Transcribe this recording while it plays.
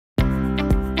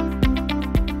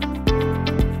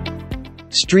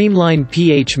Streamline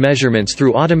pH measurements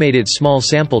through automated small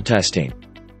sample testing.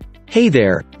 Hey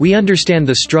there, we understand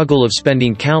the struggle of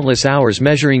spending countless hours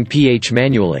measuring pH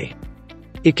manually.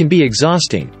 It can be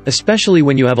exhausting, especially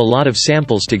when you have a lot of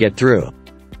samples to get through.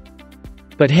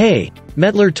 But hey,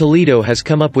 METTLER Toledo has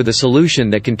come up with a solution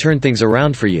that can turn things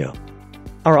around for you.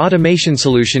 Our automation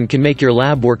solution can make your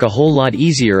lab work a whole lot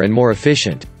easier and more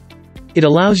efficient. It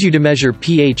allows you to measure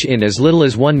pH in as little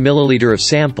as 1 milliliter of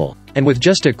sample, and with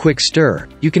just a quick stir,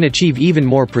 you can achieve even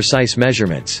more precise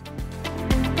measurements.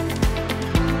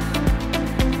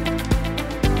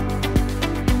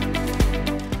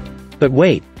 But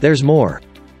wait, there's more.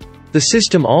 The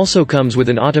system also comes with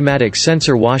an automatic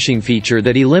sensor washing feature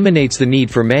that eliminates the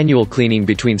need for manual cleaning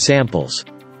between samples.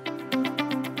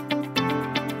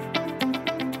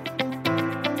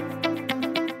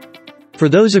 For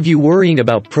those of you worrying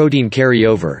about protein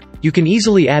carryover, you can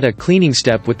easily add a cleaning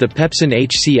step with the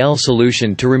pepsin-HCl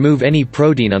solution to remove any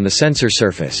protein on the sensor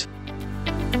surface.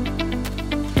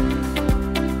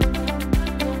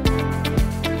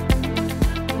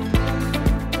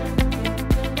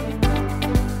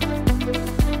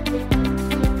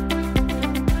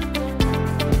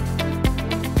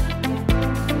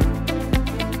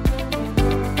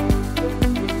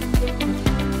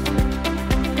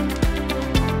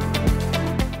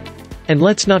 And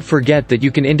let's not forget that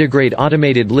you can integrate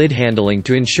automated lid handling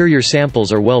to ensure your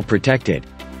samples are well protected.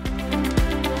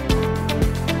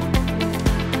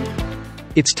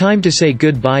 It's time to say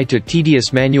goodbye to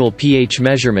tedious manual pH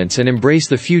measurements and embrace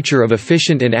the future of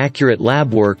efficient and accurate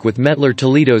lab work with METTLER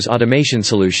Toledo's automation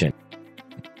solution.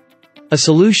 A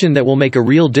solution that will make a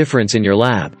real difference in your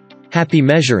lab. Happy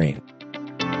measuring!